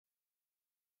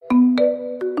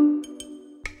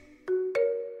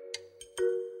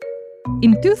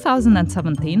In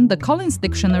 2017, the Collins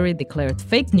Dictionary declared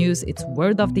fake news its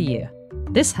word of the year.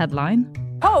 This headline,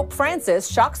 Pope Francis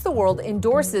shocks the world,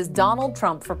 endorses Donald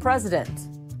Trump for president,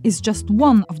 is just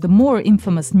one of the more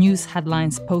infamous news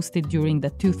headlines posted during the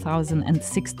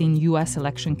 2016 US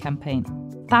election campaign.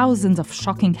 Thousands of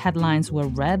shocking headlines were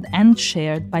read and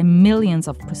shared by millions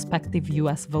of prospective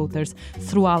US voters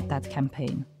throughout that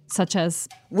campaign, such as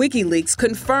WikiLeaks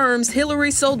confirms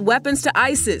Hillary sold weapons to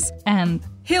ISIS, and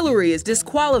Hillary is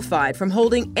disqualified from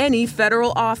holding any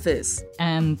federal office,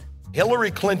 and Hillary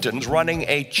Clinton's running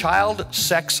a child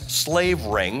sex slave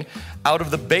ring out of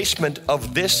the basement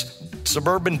of this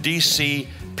suburban D.C.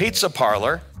 pizza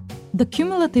parlor. The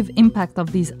cumulative impact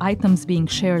of these items being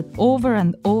shared over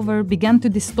and over began to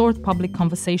distort public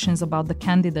conversations about the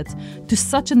candidates to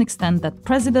such an extent that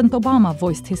President Obama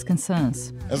voiced his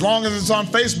concerns. As long as it's on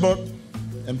Facebook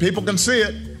and people can see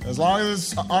it, as long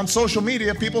as it's on social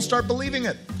media, people start believing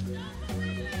it.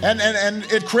 And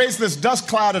it creates this dust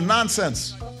cloud of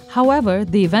nonsense. However,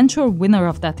 the eventual winner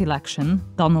of that election,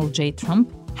 Donald J.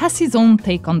 Trump, has his own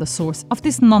take on the source of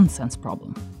this nonsense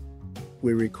problem.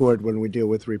 We record when we deal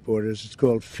with reporters. It's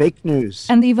called fake news.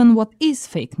 And even what is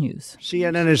fake news?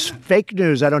 CNN is fake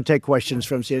news. I don't take questions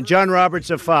from CNN. John Roberts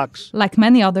of Fox. Like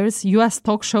many others, U.S.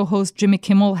 talk show host Jimmy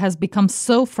Kimmel has become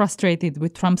so frustrated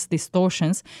with Trump's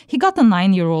distortions, he got a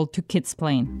 9-year-old to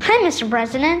kidsplain. Hi, Mr.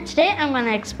 President. Today I'm going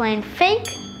to explain fake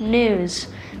news.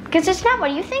 Because it's not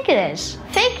what you think it is.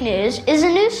 Fake news is a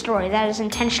news story that is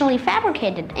intentionally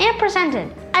fabricated and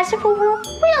presented as if it were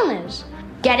real news.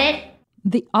 Get it?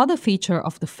 The other feature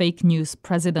of the fake news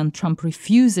President Trump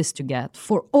refuses to get,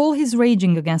 for all his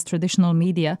raging against traditional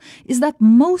media, is that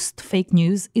most fake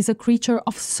news is a creature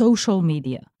of social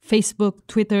media. Facebook,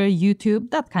 Twitter, YouTube,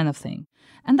 that kind of thing.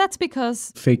 And that's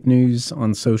because fake news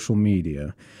on social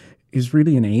media is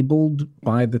really enabled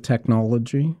by the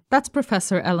technology. That's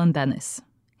Professor Alan Dennis.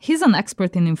 He's an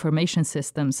expert in information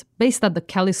systems based at the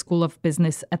Kelley School of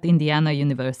Business at Indiana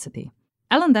University.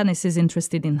 Alan Dennis is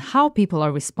interested in how people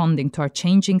are responding to our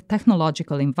changing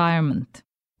technological environment.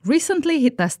 Recently, he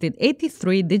tested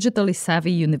 83 digitally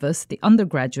savvy university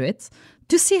undergraduates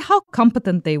to see how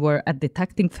competent they were at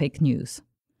detecting fake news.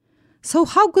 So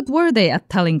how good were they at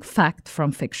telling fact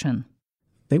from fiction?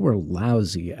 They were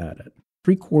lousy at it.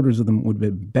 3/4 of them would have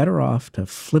been better off to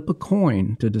flip a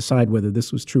coin to decide whether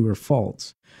this was true or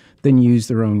false than use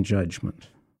their own judgment.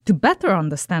 To better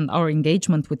understand our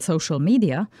engagement with social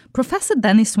media, Professor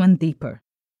Dennis went deeper.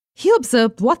 He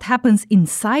observed what happens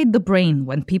inside the brain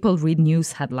when people read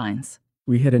news headlines.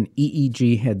 We had an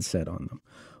EEG headset on them.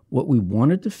 What we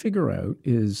wanted to figure out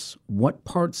is what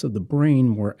parts of the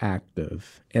brain were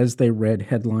active as they read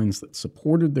headlines that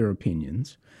supported their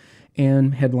opinions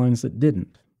and headlines that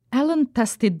didn't. Alan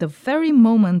tested the very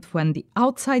moment when the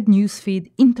outside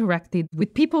newsfeed interacted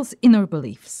with people's inner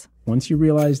beliefs. Once you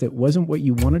realized it wasn't what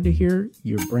you wanted to hear,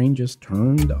 your brain just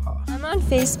turned off. I'm on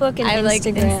Facebook and Instagram. I like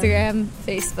Instagram,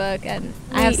 Facebook, and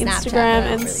I have Snapchat. Instagram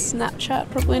and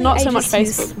Snapchat, probably not so much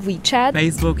Facebook. WeChat.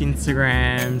 Facebook,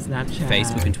 Instagram, Snapchat.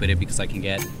 Facebook and Twitter because I can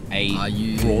get a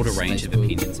broader range of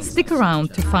opinions. On Stick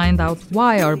around to find out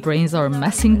why our brains are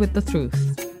messing with the truth.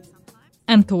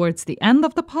 And towards the end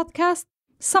of the podcast,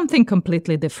 something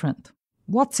completely different.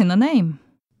 What's in a name?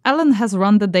 Alan has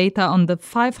run the data on the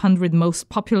 500 most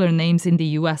popular names in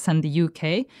the US and the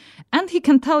UK, and he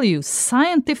can tell you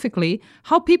scientifically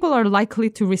how people are likely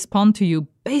to respond to you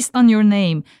based on your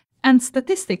name, and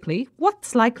statistically,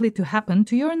 what's likely to happen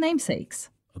to your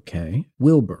namesakes. Okay,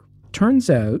 Wilbur. Turns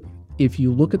out, if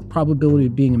you look at the probability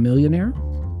of being a millionaire,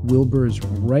 Wilbur is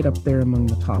right up there among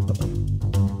the top of them.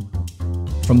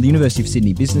 From the University of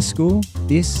Sydney Business School,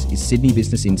 this is Sydney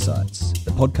Business Insights,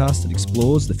 the podcast that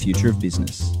explores the future of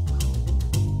business.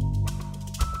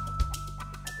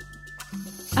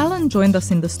 Alan joined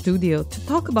us in the studio to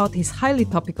talk about his highly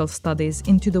topical studies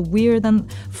into the weird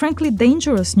and frankly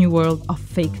dangerous new world of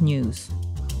fake news.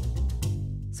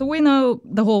 So we know,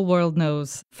 the whole world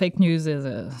knows, fake news is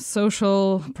a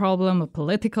social problem, a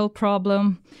political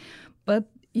problem, but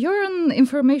you're an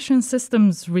information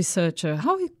systems researcher.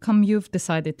 How come you've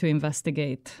decided to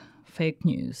investigate fake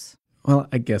news? Well,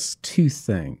 I guess two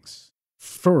things.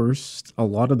 First, a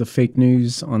lot of the fake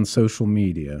news on social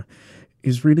media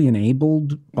is really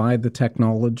enabled by the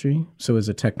technology. So as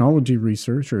a technology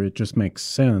researcher, it just makes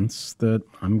sense that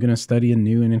I'm going to study a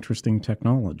new and interesting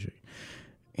technology.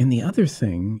 And the other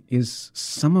thing is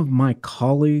some of my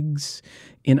colleagues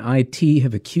in IT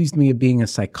have accused me of being a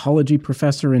psychology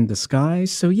professor in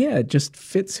disguise. So yeah, it just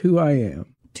fits who I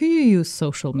am. Do you use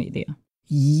social media?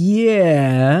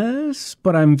 Yes,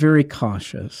 but I'm very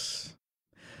cautious.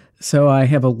 So I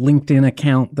have a LinkedIn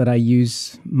account that I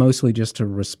use mostly just to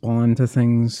respond to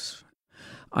things.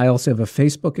 I also have a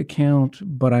Facebook account,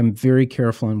 but I'm very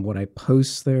careful on what I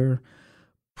post there.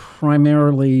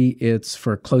 Primarily, it's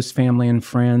for close family and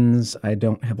friends. I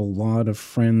don't have a lot of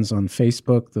friends on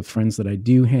Facebook. The friends that I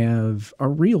do have are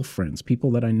real friends,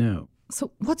 people that I know.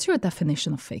 So what's your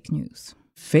definition of fake news?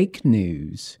 Fake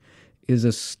news is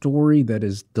a story that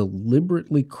is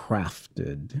deliberately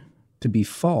crafted to be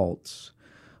false,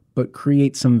 but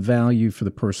create some value for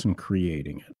the person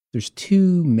creating it. There's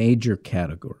two major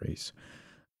categories.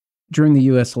 During the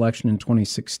U.S. election in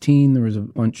 2016, there was a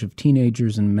bunch of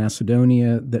teenagers in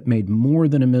Macedonia that made more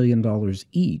than $1 million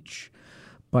each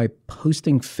by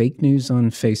posting fake news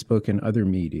on Facebook and other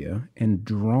media and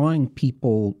drawing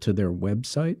people to their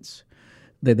websites.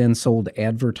 They then sold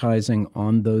advertising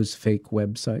on those fake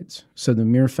websites. So the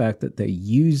mere fact that they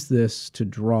use this to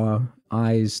draw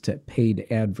eyes to paid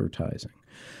advertising.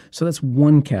 So that's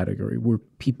one category where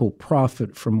people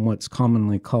profit from what's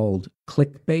commonly called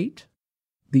clickbait.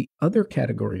 The other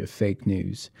category of fake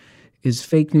news is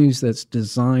fake news that's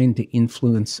designed to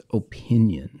influence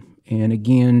opinion. And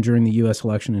again, during the U.S.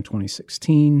 election in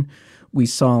 2016, we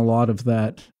saw a lot of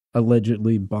that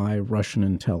allegedly by Russian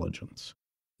intelligence.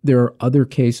 There are other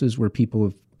cases where people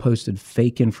have posted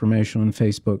fake information on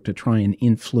Facebook to try and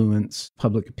influence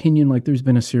public opinion. Like there's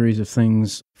been a series of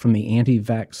things from the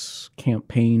anti-vax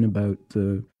campaign about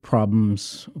the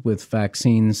problems with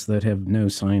vaccines that have no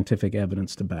scientific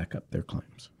evidence to back up their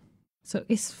claims. So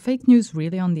is fake news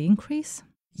really on the increase?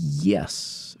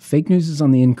 Yes. Fake news is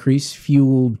on the increase,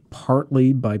 fueled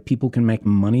partly by people can make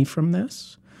money from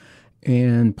this,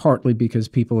 and partly because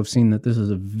people have seen that this is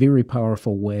a very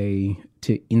powerful way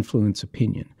to influence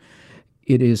opinion.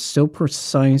 It is so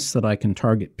precise that I can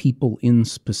target people in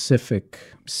specific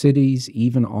cities,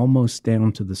 even almost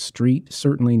down to the street,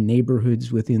 certainly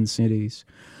neighborhoods within cities.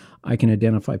 I can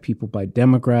identify people by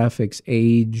demographics,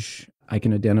 age. I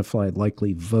can identify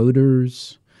likely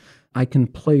voters. I can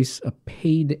place a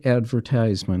paid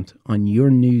advertisement on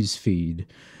your news feed,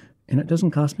 and it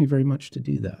doesn't cost me very much to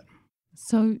do that.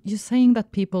 So you're saying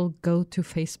that people go to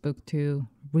Facebook to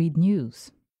read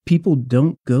news? People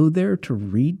don't go there to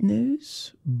read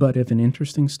news, but if an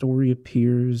interesting story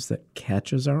appears that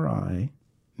catches our eye,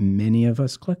 many of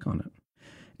us click on it.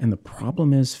 And the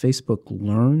problem is Facebook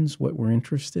learns what we're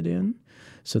interested in,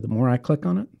 so the more I click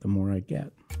on it, the more I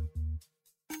get.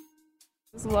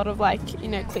 There's a lot of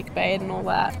clickbait and all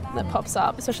that pops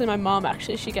up, especially my mom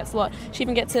actually. She gets a lot. She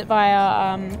even gets it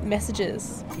via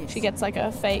messages. She gets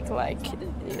a fake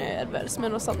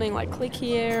advertisement or something like click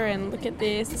here and look at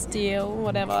this deal,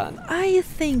 whatever. I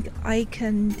think I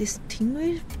can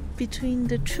distinguish between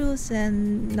the truth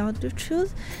and not the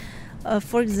truth.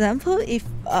 For example, if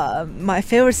my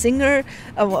favorite singer,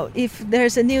 if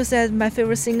there's a news that my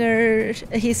favorite singer,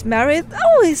 he's married,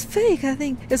 it's fake. I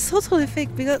think it's totally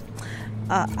fake because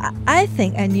I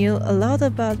think I knew a lot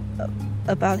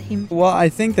about him. Well, I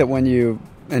think that when you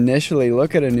initially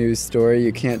look at a news story,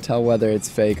 you can't tell whether it's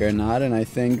fake or not, and I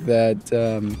think that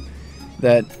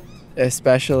that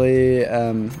especially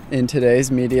in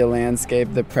today's media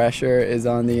landscape, the pressure is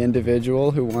on the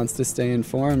individual who wants to stay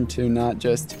informed to not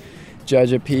just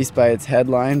judge a piece by its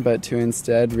headline, but to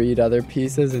instead read other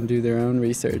pieces and do their own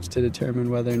research to determine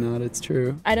whether or not it's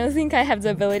true. I don't think I have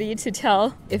the ability to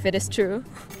tell if it is true.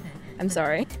 I'm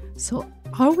sorry. So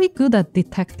are we good at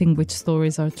detecting which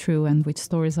stories are true and which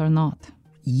stories are not?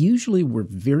 Usually we're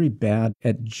very bad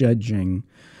at judging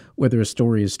whether a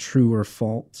story is true or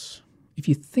false. If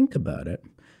you think about it,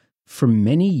 for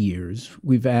many years,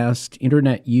 we've asked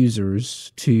internet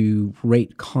users to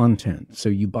rate content. So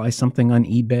you buy something on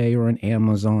eBay or on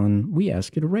Amazon, we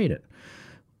ask you to rate it.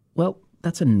 Well,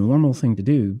 that's a normal thing to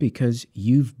do because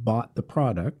you've bought the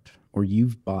product or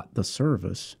you've bought the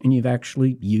service and you've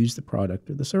actually used the product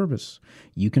or the service.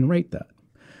 You can rate that.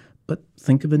 But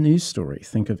think of a news story.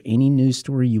 Think of any news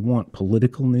story you want.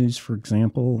 Political news, for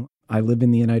example. I live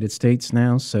in the United States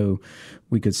now, so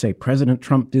we could say President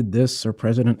Trump did this or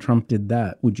President Trump did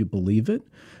that. Would you believe it?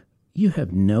 You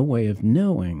have no way of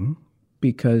knowing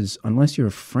because unless you're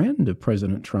a friend of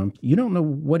President Trump, you don't know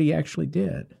what he actually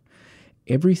did.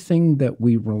 Everything that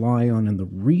we rely on in the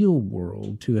real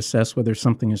world to assess whether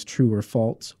something is true or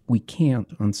false, we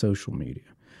can't on social media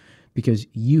because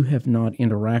you have not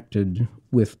interacted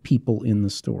with people in the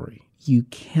story. You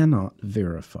cannot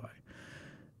verify.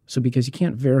 So because you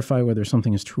can't verify whether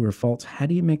something is true or false, how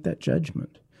do you make that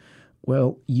judgment?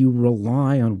 Well, you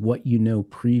rely on what you know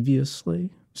previously.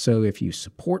 So if you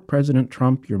support President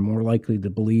Trump, you're more likely to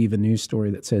believe a news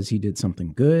story that says he did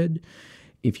something good.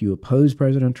 If you oppose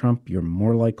President Trump, you're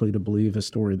more likely to believe a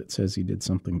story that says he did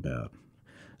something bad.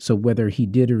 So whether he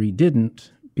did or he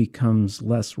didn't becomes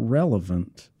less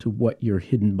relevant to what your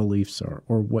hidden beliefs are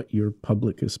or what your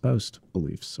public espoused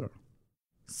beliefs are.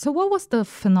 So what was the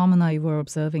phenomena you were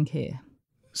observing here?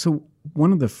 So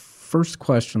one of the first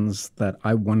questions that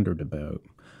I wondered about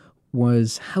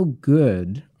was how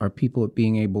good are people at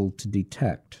being able to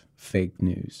detect fake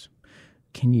news?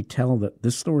 Can you tell that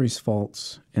this story is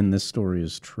false and this story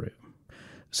is true?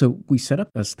 So we set up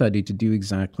a study to do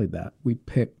exactly that. We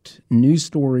picked news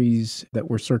stories that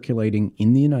were circulating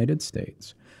in the United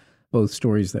States, both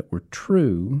stories that were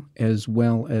true as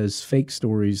well as fake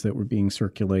stories that were being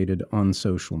circulated on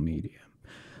social media.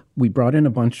 We brought in a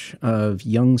bunch of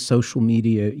young social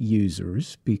media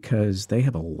users because they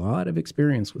have a lot of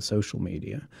experience with social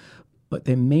media, but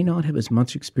they may not have as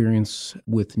much experience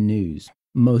with news.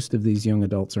 Most of these young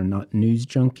adults are not news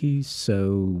junkies,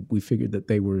 so we figured that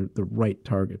they were the right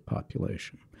target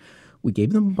population. We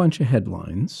gave them a bunch of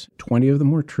headlines. 20 of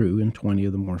them were true and 20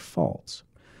 of them were false.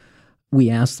 We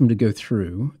asked them to go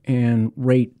through and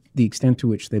rate the extent to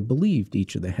which they believed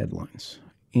each of the headlines.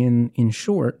 In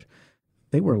short,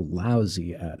 they were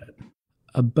lousy at it.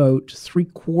 About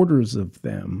 3/4 of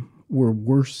them were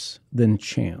worse than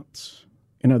chance.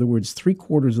 In other words,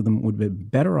 3/4 of them would be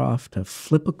better off to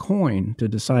flip a coin to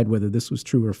decide whether this was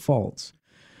true or false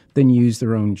than use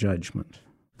their own judgment.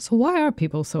 So why are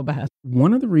people so bad?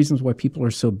 One of the reasons why people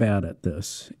are so bad at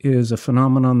this is a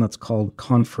phenomenon that's called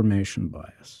confirmation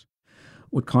bias.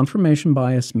 What confirmation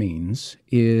bias means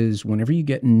is whenever you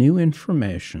get new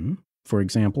information, for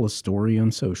example, a story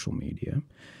on social media,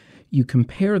 you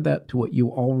compare that to what you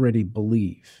already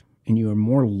believe. And you are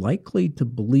more likely to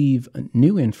believe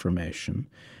new information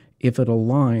if it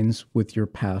aligns with your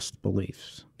past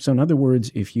beliefs. So in other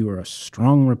words, if you are a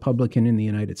strong Republican in the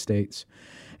United States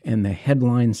and the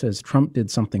headline says Trump did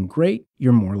something great,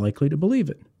 you're more likely to believe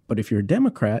it. But if you're a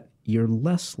Democrat, you're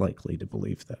less likely to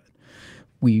believe that.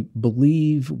 We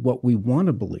believe what we want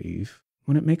to believe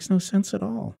when it makes no sense at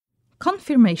all.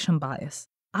 Confirmation bias.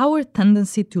 Our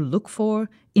tendency to look for,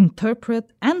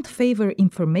 interpret, and favor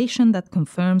information that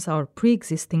confirms our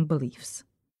pre-existing beliefs.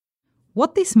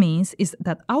 What this means is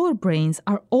that our brains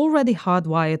are already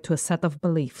hardwired to a set of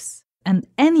beliefs, and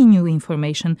any new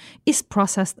information is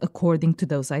processed according to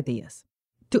those ideas.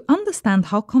 To understand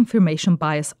how confirmation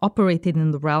bias operated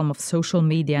in the realm of social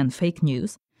media and fake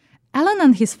news, Alan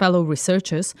and his fellow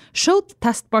researchers showed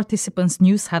test participants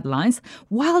news headlines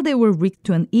while they were rigged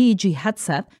to an EEG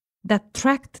headset that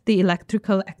tracked the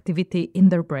electrical activity in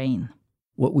their brain.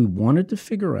 What we wanted to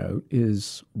figure out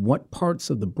is what parts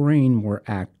of the brain were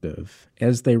active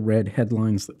as they read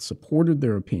headlines that supported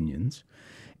their opinions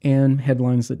and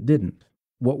headlines that didn't.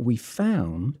 What we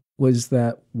found was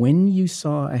that when you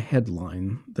saw a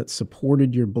headline that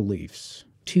supported your beliefs,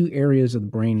 2 areas of the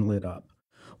brain lit up.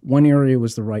 One area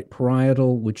was the right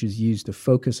parietal, which is used to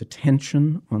focus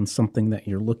attention on something that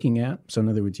you're looking at. So in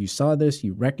other words, you saw this,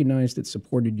 you recognized it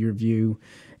supported your view,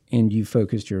 and you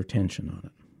focused your attention on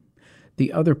it.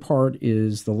 The other part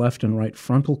is the left and right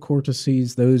frontal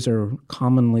cortices. Those are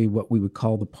commonly what we would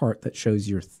call the part that shows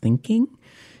your thinking.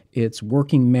 It's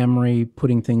working memory,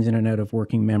 putting things in and out of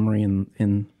working memory,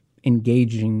 and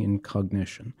engaging in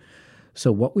cognition.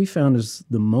 So what we found is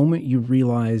the moment you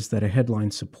realized that a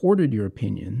headline supported your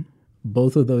opinion,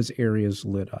 both of those areas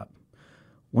lit up.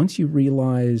 Once you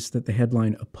realized that the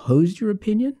headline opposed your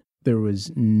opinion, there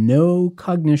was no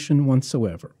cognition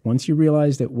whatsoever. Once you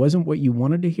realized it wasn't what you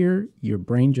wanted to hear, your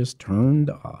brain just turned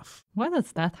off. Why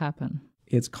does that happen?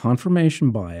 It's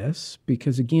confirmation bias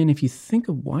because, again, if you think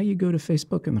of why you go to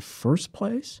Facebook in the first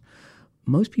place,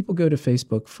 most people go to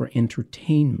Facebook for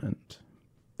entertainment.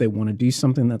 They want to do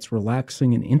something that's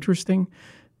relaxing and interesting.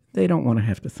 They don't want to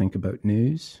have to think about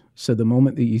news. So the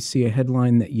moment that you see a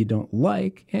headline that you don't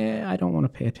like, I don't want to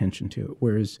pay attention to it.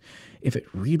 Whereas if it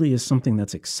really is something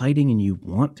that's exciting and you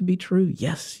want to be true,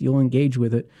 yes, you'll engage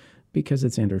with it because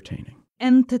it's entertaining.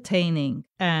 Entertaining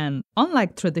and,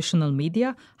 unlike traditional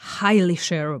media, highly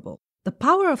shareable. The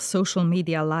power of social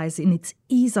media lies in its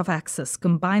ease of access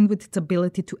combined with its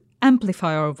ability to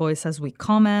amplify our voice as we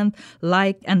comment,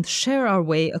 like, and share our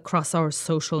way across our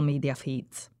social media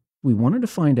feeds. We wanted to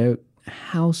find out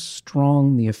how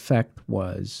strong the effect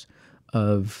was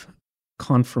of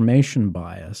confirmation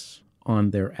bias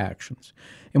on their actions.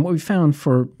 And what we found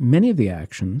for many of the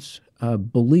actions,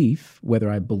 belief, whether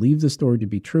I believe the story to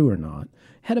be true or not,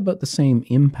 had about the same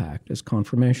impact as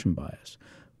confirmation bias.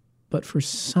 But for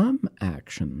some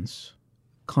actions,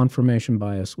 confirmation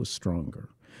bias was stronger.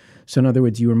 So in other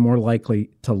words, you were more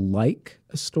likely to like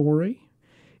a story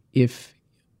if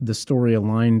the story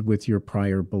aligned with your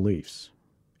prior beliefs.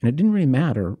 And it didn't really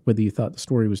matter whether you thought the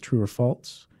story was true or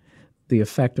false. The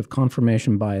effect of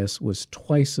confirmation bias was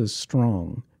twice as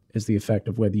strong as the effect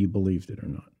of whether you believed it or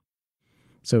not.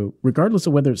 So regardless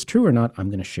of whether it's true or not, I'm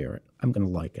going to share it. I'm going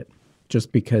to like it,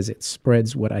 just because it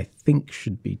spreads what I think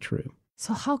should be true.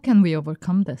 So how can we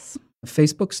overcome this?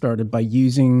 Facebook started by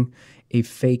using a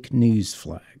fake news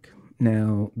flag.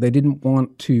 Now, they didn't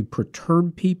want to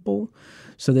perturb people,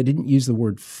 so they didn't use the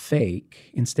word fake.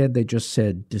 Instead, they just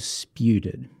said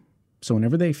disputed. So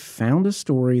whenever they found a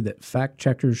story that fact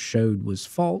checkers showed was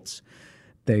false,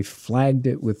 they flagged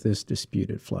it with this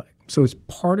disputed flag. So as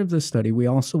part of the study, we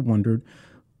also wondered,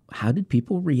 how did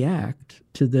people react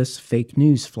to this fake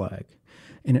news flag?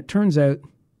 And it turns out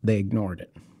they ignored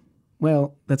it.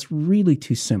 Well, that's really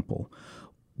too simple.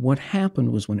 What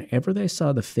happened was whenever they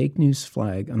saw the fake news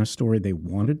flag on a story they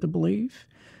wanted to believe,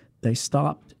 they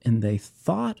stopped and they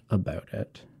thought about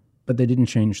it, but they didn't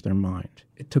change their mind.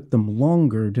 It took them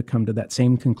longer to come to that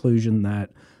same conclusion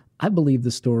that I believe the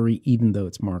story even though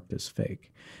it's marked as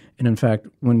fake. And in fact,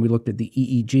 when we looked at the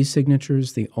EEG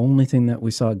signatures, the only thing that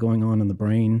we saw going on in the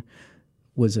brain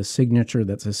was a signature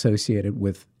that's associated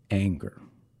with anger.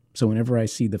 So whenever I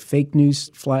see the fake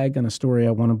news flag on a story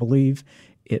I want to believe,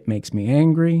 it makes me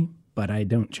angry, but I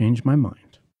don't change my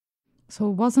mind. So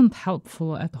it wasn't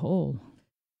helpful at all.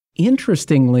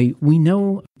 Interestingly, we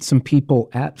know some people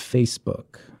at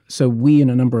Facebook. So we and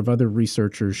a number of other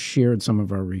researchers shared some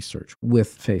of our research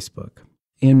with Facebook.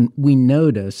 And we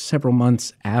noticed several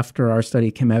months after our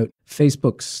study came out,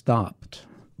 Facebook stopped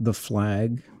the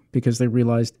flag because they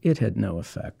realized it had no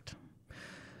effect.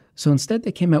 So instead,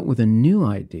 they came out with a new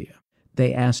idea.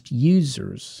 They asked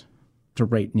users to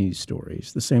rate news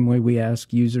stories, the same way we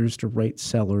ask users to rate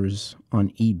sellers on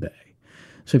eBay.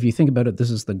 So if you think about it, this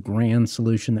is the grand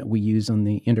solution that we use on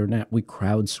the internet. We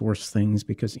crowdsource things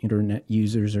because internet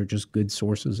users are just good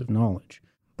sources of knowledge.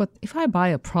 But if I buy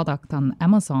a product on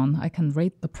Amazon, I can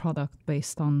rate the product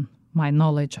based on my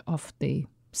knowledge of the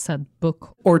said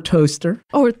book. Or toaster.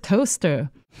 Or toaster.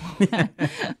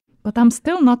 But I'm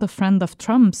still not a friend of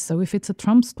Trump's, so if it's a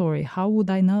Trump story, how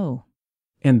would I know?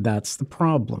 And that's the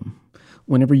problem.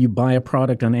 Whenever you buy a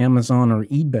product on Amazon or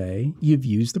eBay, you've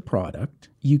used the product.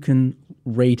 You can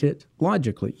rate it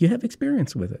logically. You have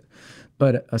experience with it.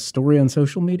 But a story on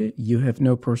social media, you have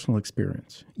no personal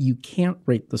experience. You can't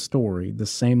rate the story the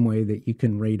same way that you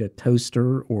can rate a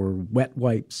toaster or wet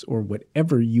wipes or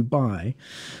whatever you buy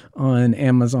on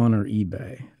Amazon or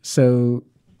eBay. So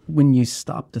when you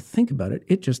stop to think about it,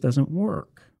 it just doesn't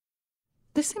work.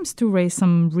 This seems to raise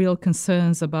some real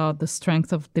concerns about the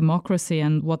strength of democracy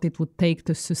and what it would take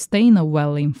to sustain a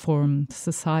well-informed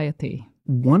society.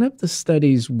 One of the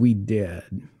studies we did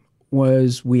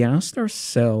was we asked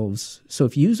ourselves, so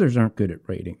if users aren't good at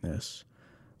rating this,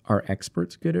 are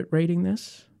experts good at rating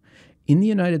this? In the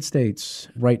United States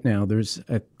right now, there's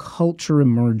a culture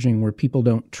emerging where people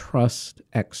don't trust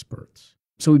experts.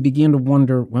 So we began to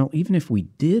wonder, well, even if we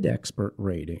did expert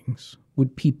ratings,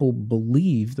 would people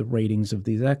believe the ratings of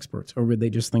these experts, or would they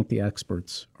just think the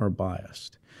experts are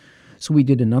biased? So we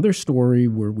did another story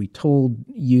where we told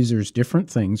users different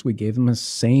things. We gave them the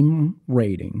same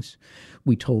ratings.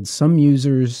 We told some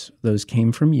users those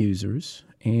came from users,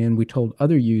 and we told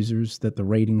other users that the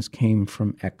ratings came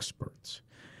from experts.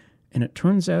 And it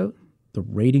turns out the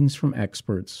ratings from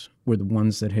experts were the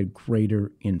ones that had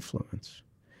greater influence.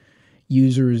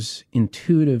 Users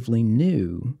intuitively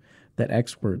knew that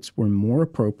experts were more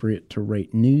appropriate to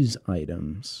rate news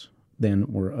items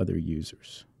than were other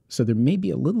users. So there may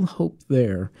be a little hope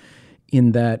there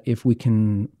in that if we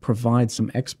can provide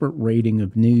some expert rating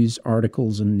of news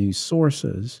articles and news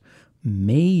sources,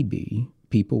 maybe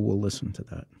people will listen to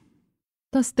that.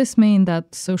 Does this mean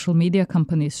that social media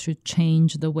companies should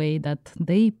change the way that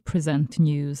they present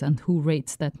news and who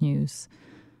rates that news?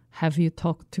 Have you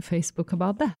talked to Facebook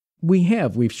about that? We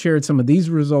have. We've shared some of these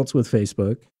results with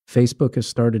Facebook. Facebook has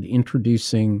started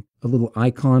introducing a little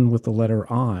icon with the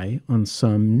letter I on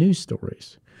some news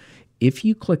stories. If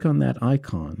you click on that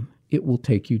icon, it will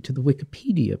take you to the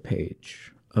Wikipedia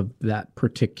page of that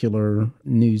particular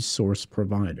news source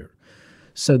provider,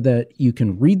 so that you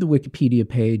can read the Wikipedia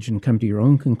page and come to your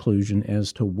own conclusion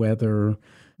as to whether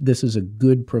this is a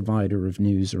good provider of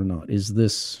news or not. Is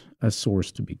this a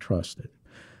source to be trusted?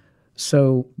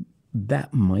 So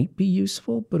that might be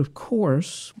useful, but of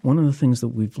course, one of the things that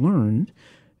we've learned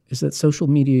is that social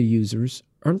media users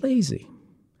are lazy.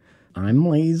 I'm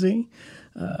lazy.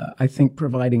 I think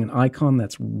providing an icon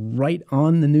that's right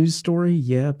on the news story,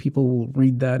 yeah, people will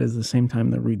read that at the same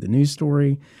time they read the news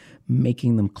story.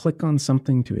 making them click on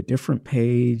something to a different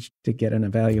page to get an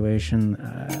evaluation,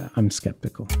 I'm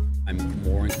skeptical. I'm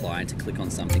more inclined to click on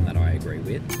something that I agree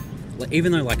with. Like,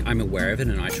 even though I'm aware of it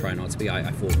and I try not to be,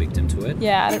 I fall victim to it.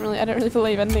 Yeah, I don't really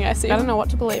believe anything I see. I don't know what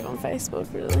to believe on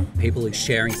Facebook, really. People are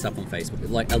sharing stuff on Facebook,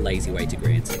 like a lazy way to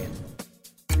grant it.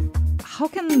 How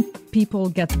can people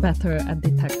get better at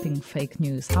detecting fake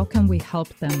news? How can we help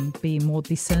them be more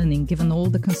discerning given all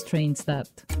the constraints that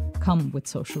come with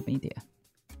social media?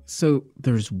 So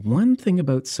there's one thing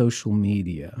about social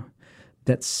media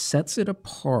that sets it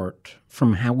apart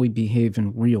from how we behave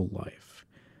in real life.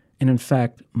 And in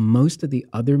fact, most of the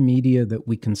other media that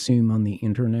we consume on the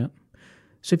internet.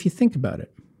 So if you think about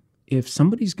it, if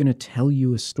somebody's going to tell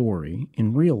you a story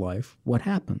in real life, what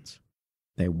happens?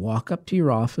 They walk up to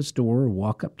your office door or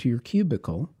walk up to your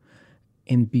cubicle,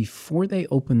 and before they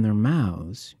open their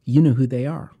mouths, you know who they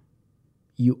are.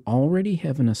 You already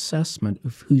have an assessment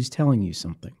of who's telling you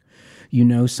something. You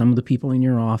know some of the people in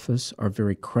your office are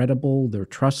very credible, they're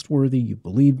trustworthy, you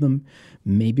believe them.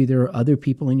 Maybe there are other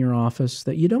people in your office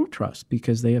that you don't trust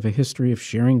because they have a history of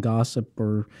sharing gossip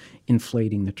or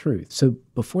inflating the truth. So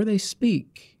before they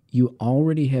speak, you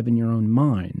already have in your own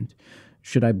mind,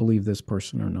 should I believe this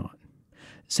person or not?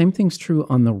 Same thing's true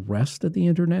on the rest of the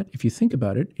internet. If you think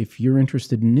about it, if you're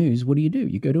interested in news, what do?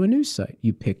 You go to a news site.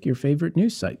 You pick your favorite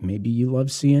news site. Maybe you love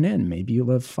CNN. Maybe you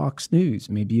love Fox News.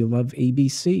 Maybe you love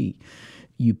ABC.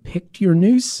 You picked your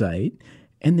news site,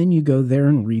 and then you go there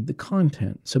and read the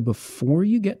content. So before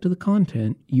you get to the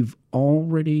content, you've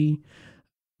already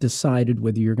decided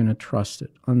whether you're going to trust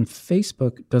it. On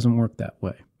Facebook, it doesn't work that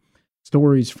way.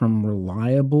 Stories from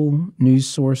reliable news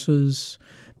sources,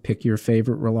 pick your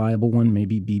favorite reliable one,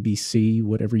 maybe BBC,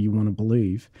 whatever you want to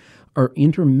believe, are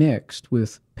intermixed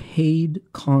with paid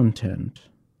content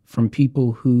from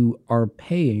people who are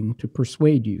paying to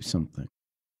persuade you something.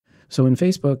 So in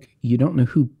Facebook, you don't know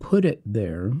who put it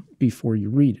there before you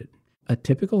read it. A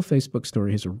typical Facebook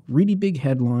story has a really big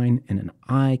headline and an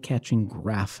eye-catching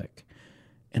graphic.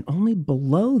 And only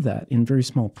below that, in very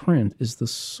small print, is the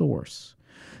source.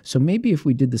 So maybe if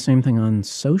we did the same thing on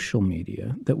social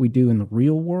media that we do in the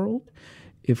real world,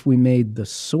 if we made the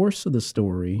source of the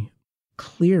story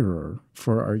clearer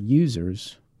for our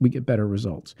users, we get better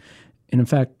results. And in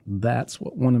fact, that's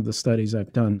what one of the studies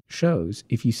I've done shows.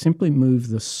 If you simply move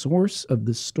the source of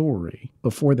the story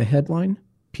before the headline,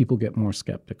 people get more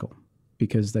skeptical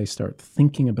because they start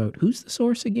thinking about who's the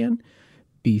source again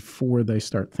before they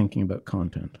start thinking about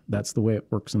content. That's the way it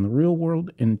works in the real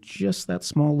world, and just that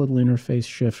small little interface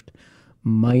shift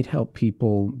might help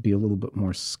people be a little bit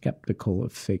more skeptical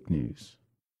of fake news.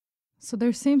 So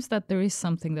there seems that there is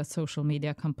something that social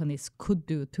media companies could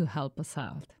do to help us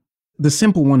out. The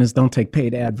simple one is don't take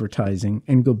paid advertising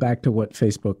and go back to what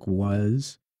Facebook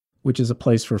was, which is a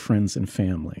place for friends and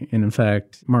family. And in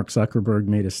fact, Mark Zuckerberg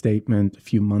made a statement a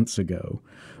few months ago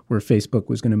where Facebook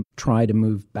was going to try to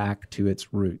move back to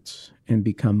its roots and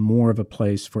become more of a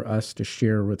place for us to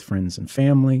share with friends and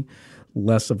family,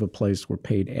 less of a place where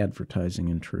paid advertising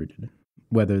intruded.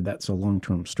 Whether that's a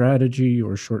long-term strategy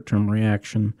or a short-term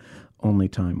reaction, only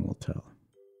time will tell.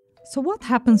 So what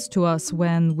happens to us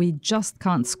when we just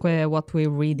can't square what we're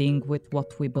reading with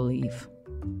what we believe?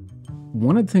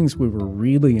 One of the things we were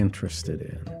really interested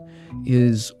in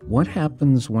is what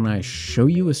happens when I show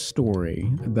you a story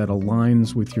that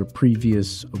aligns with your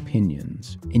previous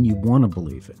opinions and you want to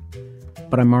believe it,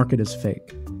 but I mark it as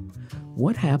fake.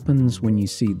 What happens when you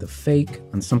see the fake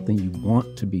on something you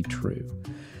want to be true?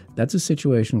 That's a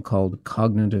situation called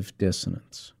cognitive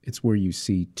dissonance. It's where you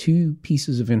see two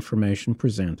pieces of information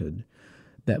presented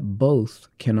that both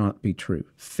cannot be true.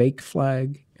 Fake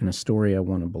flag and a story I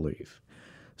want to believe.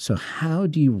 So how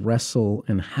do you wrestle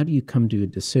and how do you come to a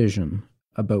decision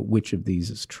about which of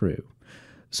these is true?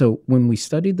 So when we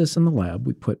studied this in the lab,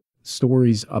 we put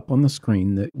stories up on the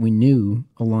screen that we knew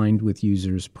aligned with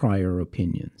users' prior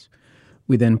opinions.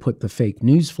 We then put the fake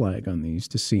news flag on these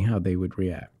to see how they would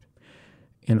react.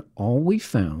 And all we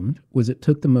found was it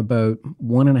took them about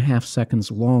 1.5 seconds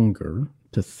longer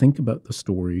to think about the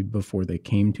story before they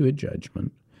came to a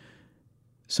judgment.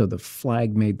 So the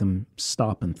flag made them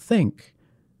stop and think,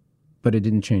 but it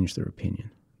didn't change their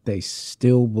opinion. They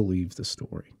still believed the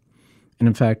story. And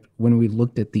in fact, when we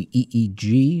looked at the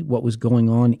EEG, what was going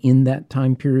on in that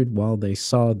time period while they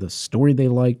saw the story they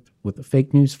liked with the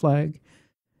fake news flag,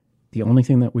 the only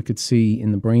thing that we could see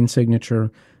in the brain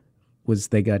signature was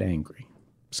they got angry.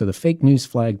 So the fake news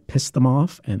flag pissed them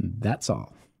off, and that's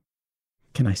all.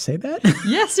 Can I say that?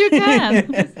 Yes, you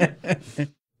can.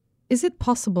 Is it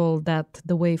possible that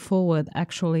the way forward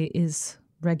actually is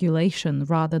regulation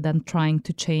rather than trying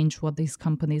to change what these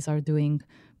companies are doing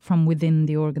from within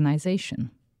the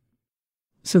organization.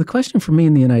 So the question for me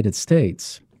in the United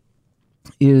States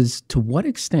is, to what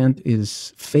extent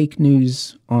is fake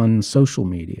news on social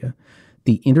media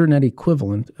the internet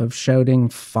equivalent of shouting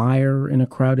fire in a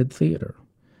crowded theater?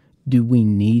 Do we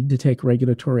need to take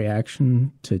regulatory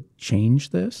action to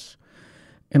change this?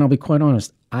 And I'll be quite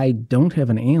honest, I don't have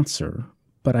an answer,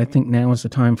 but I think now is the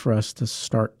time for us to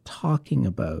start talking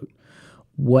about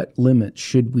what limits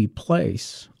should we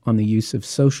place on the use of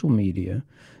social media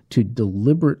to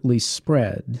deliberately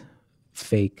spread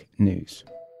fake news.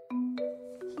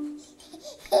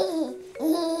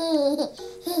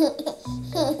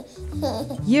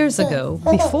 Years ago,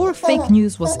 before fake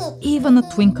news was even a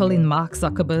twinkle in Mark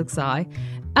Zuckerberg's eye,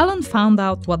 Ellen found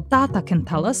out what data can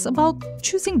tell us about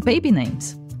choosing baby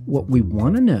names. What we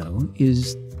want to know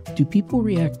is, do people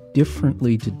react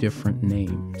differently to different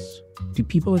names? Do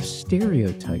people have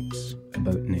stereotypes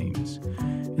about names?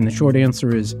 And the short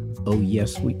answer is, oh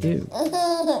yes, we do.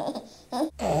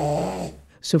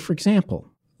 So for example,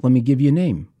 let me give you a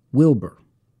name, Wilbur.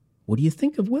 What do you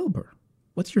think of Wilbur?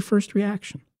 What's your first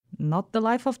reaction? Not the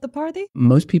life of the party?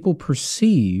 Most people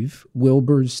perceive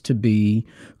Wilburs to be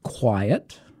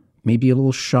quiet, maybe a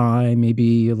little shy,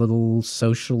 maybe a little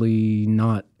socially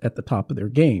not at the top of their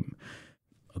game.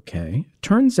 Okay.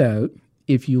 Turns out,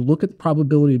 if you look at the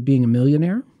probability of being a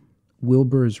millionaire,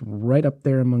 Wilbur is right up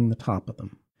there among the top of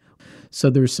them. So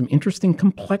there's some interesting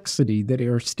complexity that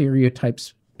our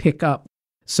stereotypes pick up.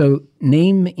 So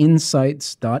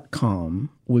NameInsights.com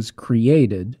was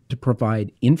created to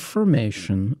provide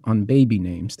information on baby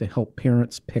names to help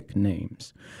parents pick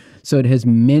names. So it has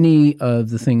many of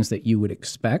the things that you would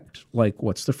expect, like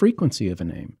what's the frequency of a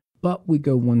name. But we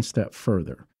go one step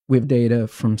further. We have data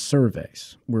from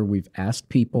surveys where we've asked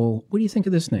people, what do you think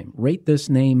of this name? Rate this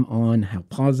name on how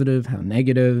positive, how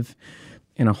negative,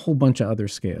 and a whole bunch of other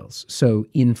scales. So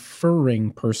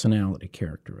inferring personality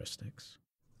characteristics.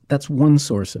 That's one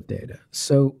source of data.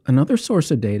 So another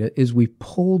source of data is we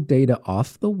pull data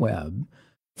off the web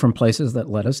from places that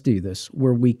let us do this,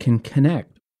 where we can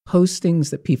connect postings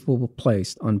that people have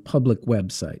placed on public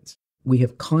websites. We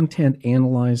have content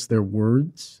analyze their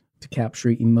words to capture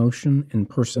emotion and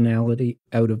personality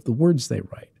out of the words they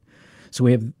write. So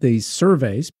we have these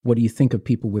surveys, what do you think of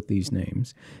people with these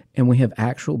names? And we have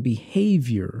actual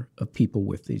behavior of people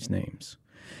with these names.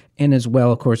 And as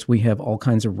well, of course, we have all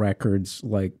kinds of records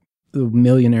like the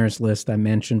millionaires list I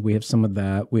mentioned. We have some of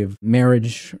that. We have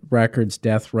marriage records,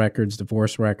 death records,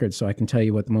 divorce records. So I can tell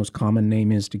you what the most common name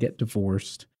is to get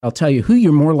divorced. I'll tell you who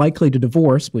you're more likely to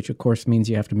divorce, which of course means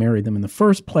you have to marry them in the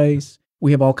first place.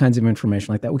 We have all kinds of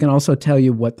information like that. We can also tell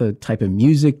you what the type of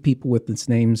music people with these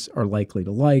names are likely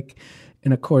to like.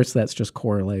 And of course, that's just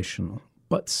correlational.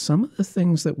 But some of the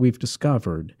things that we've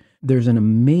discovered, there's an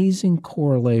amazing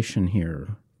correlation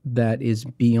here that is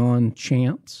beyond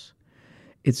chance.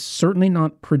 It's certainly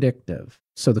not predictive.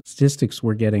 So the statistics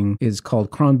we're getting is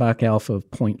called Cronbach alpha of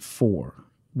 0.4,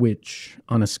 which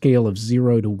on a scale of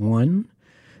 0 to 1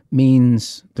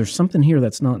 means there's something here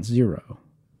that's not 0,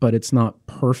 but it's not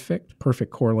perfect.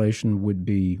 Perfect correlation would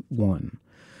be 1.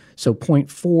 So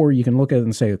 0.4, you can look at it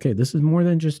and say, okay, this is more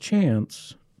than just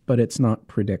chance, but it's not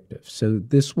predictive. So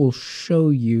this will show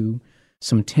you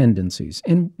some tendencies.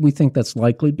 And we think that's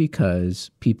likely because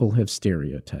people have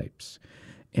stereotypes.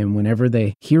 And whenever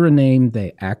they hear a name,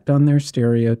 they act on their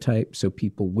stereotype. So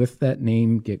people with that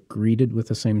name get greeted with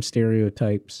the same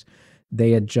stereotypes.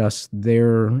 They adjust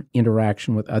their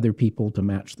interaction with other people to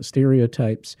match the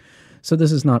stereotypes. So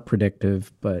this is not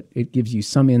predictive, but it gives you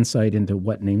some insight into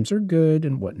what names are good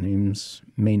and what names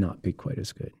may not be quite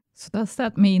as good. So does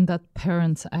that mean that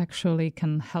parents actually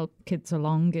can help kids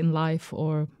along in life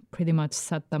or pretty much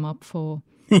set them up for,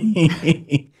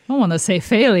 I don't want to say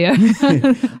failure.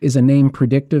 Is a name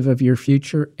predictive of your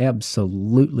future?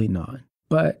 Absolutely not.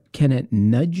 But can it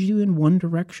nudge you in one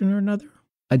direction or another?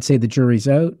 I'd say the jury's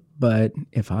out, but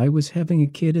if I was having a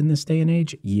kid in this day and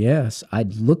age, yes,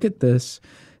 I'd look at this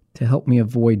to help me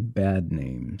avoid bad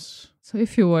names. So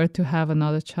if you were to have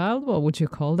another child, what would you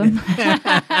call them?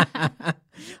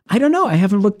 I don't know. I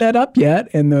haven't looked that up yet.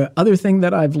 And the other thing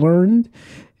that I've learned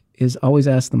is always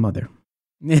ask the mother.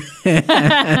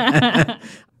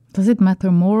 Does it matter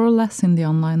more or less in the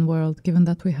online world, given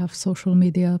that we have social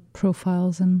media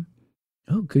profiles and...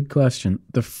 Oh, good question.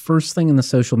 The first thing in the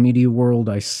social media world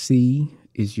I see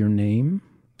is your name.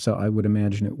 So I would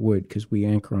imagine it would, because we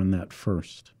anchor on that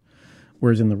first.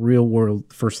 Whereas in the real world,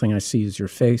 the first thing I see is your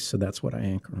face, so that's what I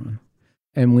anchor on.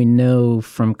 And we know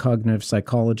from cognitive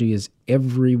psychology is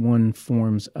everyone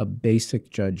forms a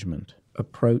basic judgment,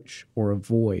 approach or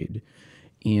avoid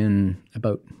in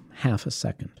about half a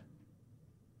second.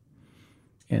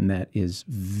 and that is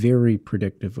very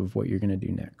predictive of what you're going to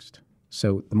do next.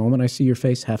 So the moment I see your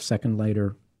face, half second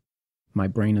later, my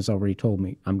brain has already told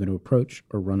me I'm going to approach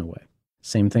or run away.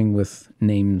 Same thing with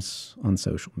names on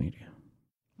social media.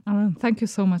 Alan, thank you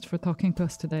so much for talking to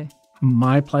us today.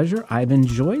 My pleasure. I've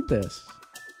enjoyed this.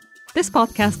 This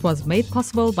podcast was made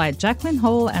possible by Jacqueline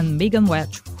Hall and Megan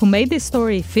Wedge, who made this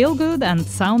story feel good and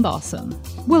sound awesome.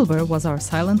 Wilbur was our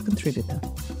silent contributor.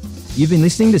 You've been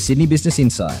listening to Sydney Business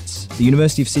Insights, the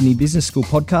University of Sydney Business School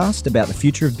podcast about the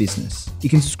future of business. You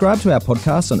can subscribe to our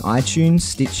podcast on iTunes,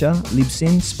 Stitcher,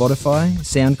 Libsyn, Spotify,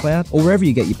 SoundCloud, or wherever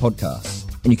you get your podcasts.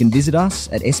 And you can visit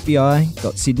us at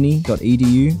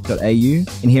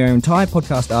sbi.sydney.edu.au and hear our entire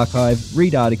podcast archive,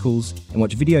 read articles, and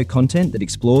watch video content that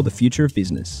explore the future of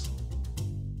business.